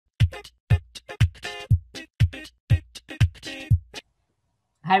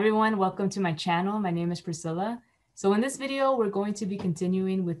Hi everyone, welcome to my channel. My name is Priscilla. So in this video, we're going to be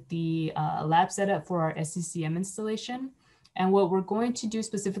continuing with the lab setup for our SCCM installation. And what we're going to do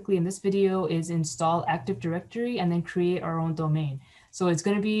specifically in this video is install Active Directory and then create our own domain. So it's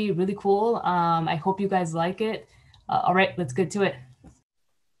going to be really cool. I hope you guys like it. All right, let's get to it.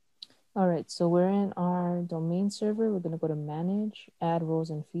 All right, so we're in our domain server. We're going to go to manage, add roles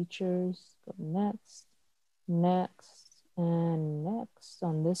and features, go next, and next.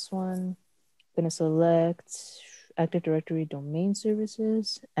 On this one, I'm going to select Active Directory domain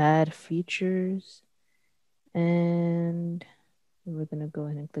services, add features, and we're going to go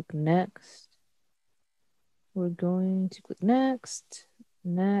ahead and click next. We're going to click next,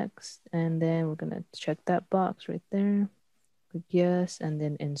 and then we're going to check that box right there. Click yes, and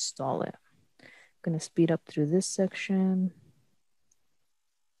then install it. Going to speed up through this section.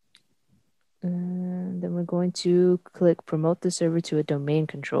 And then we're going to click promote the server to a domain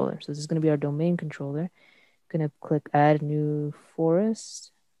controller. So this is going to be our domain controller. Going to click add new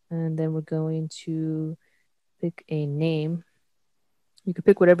forest. And then we're going to pick a name. You can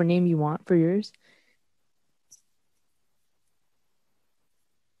pick whatever name you want for yours.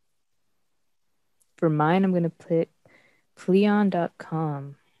 For mine, I'm going to pick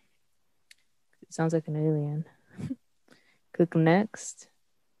pleon.com. It sounds like an alien. Click next.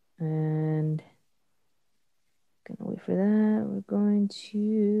 And gonna wait for that. We're going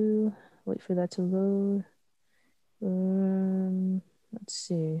to wait for that to load. Let's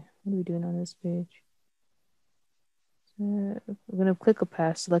see. What are we doing on this page? We're gonna click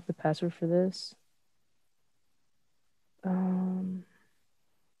select the password for this.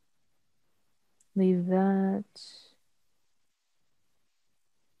 Leave that.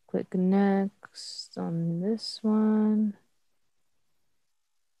 Click next on this one.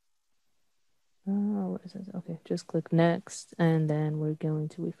 What is this? Okay, just click next, and then we're going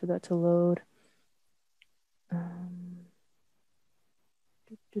to wait for that to load.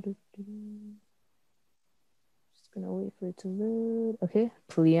 Just gonna wait for it to load. Okay,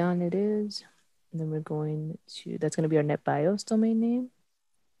 Pleon it is. And then we're going to, that's gonna be our NetBIOS domain name.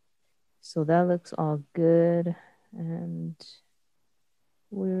 So that looks all good. And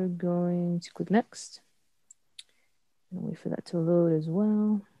we're going to click next. And wait for that to load as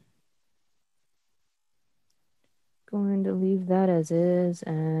well. Going to leave that as is,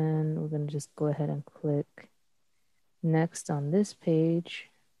 and we're going to just go ahead and click next on this page.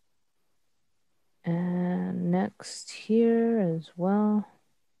 And next here as well.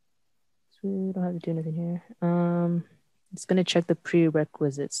 So we don't have to do anything here. It's going to check the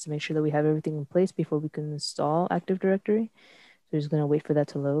prerequisites to make sure that we have everything in place before we can install Active Directory. So we're just going to wait for that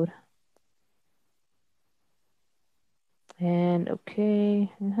to load. And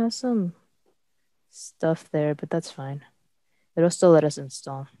okay, it has some stuff there, but that's fine. It'll still let us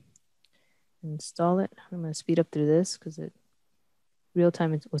install it. I'm going to speed up through this because real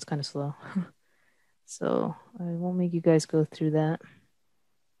time it was kind of slow. So I won't make you guys go through that.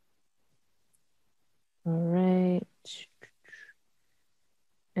 All right.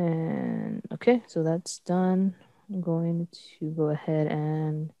 And okay, so that's done. I'm going to go ahead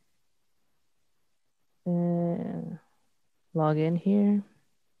and log in here.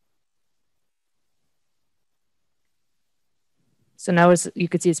 So now you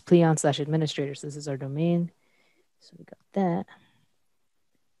can see it's pleon/administrator. So this is our domain. So we got that.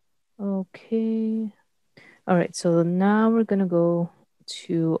 Okay. All right. So now we're going to go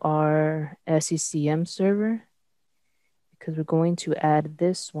to our SCCM server because we're going to add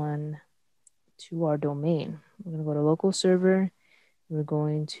this one to our domain. We're going to go to local server. We're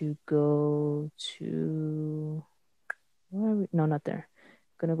going to go to, where are we? No, not there.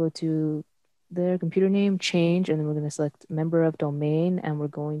 We're going to go to their computer name, change, and then we're going to select member of domain, and we're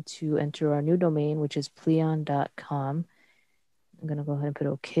going to enter our new domain, which is pleon.com. I'm going to go ahead and put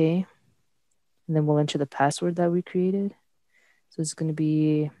OK. And then we'll enter the password that we created. So it's going to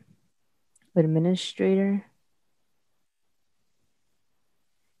be administrator.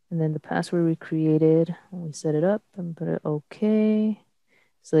 And then the password we created, we set it up and put it OK.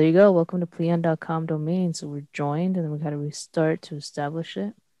 So there you go. Welcome to pleon.com domain. So we're joined, and then we got to restart to establish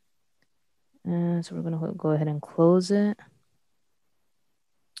it. And so we're going to go ahead and close it.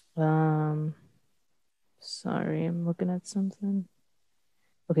 Sorry, I'm looking at something.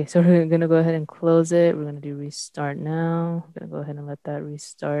 Okay, so we're going to go ahead and close it. We're going to do restart now. I'm going to go ahead and let that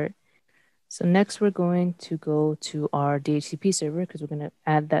restart. So next we're going to go to our DHCP server because we're going to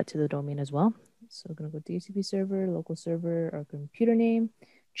add that to the domain as well. So we're going to go DHCP server, local server, our computer name,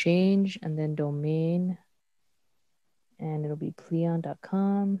 change, and then domain. And it'll be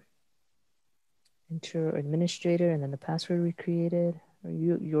pleon.com. Enter administrator, and then the password we created. or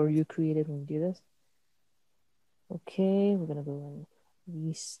you created when you do this. Okay, we're gonna go and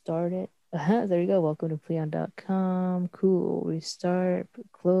restart it. There you go. Welcome to pleon.com. Cool. Restart,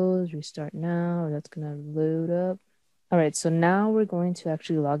 close, restart now. That's gonna load up. All right, so now we're going to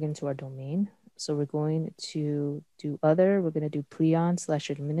actually log into our domain. So we're going to do other. We're gonna do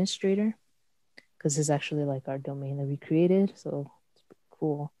pleon/administrator because this is actually like our domain that we created. So it's pretty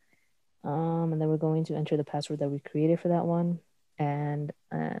cool. And then we're going to enter the password that we created for that one and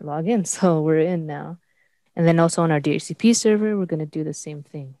log in. So we're in now. And then also on our DHCP server, we're going to do the same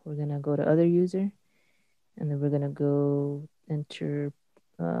thing. We're going to go to other user, and then we're going to go enter,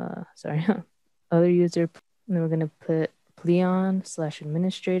 other user. And then we're going to put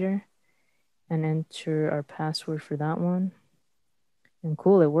pleon/administrator and enter our password for that one. And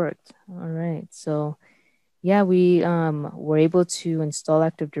cool, it worked. All right. So yeah, we were able to install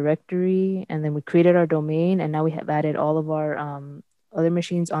Active Directory, and then we created our domain, and now we have added all of our other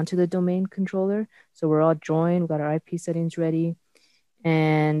machines onto the domain controller. So we're all joined, we got our IP settings ready.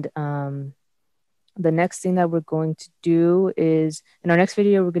 And the next thing that we're going to do is, in our next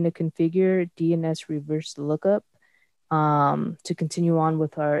video, we're going to configure DNS reverse lookup to continue on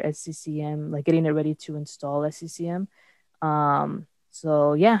with our SCCM, like getting it ready to install SCCM.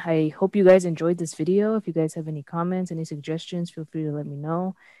 So yeah, I hope you guys enjoyed this video. If you guys have any comments, any suggestions, feel free to let me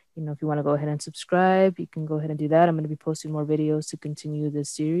know. You know, if you want to go ahead and subscribe, you can go ahead and do that. I'm going to be posting more videos to continue this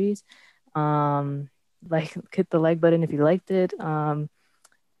series. Like, hit the like button if you liked it. But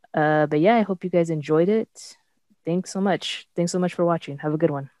yeah, I hope you guys enjoyed it. Thanks so much. Thanks so much for watching. Have a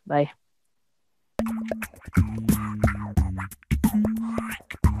good one. Bye.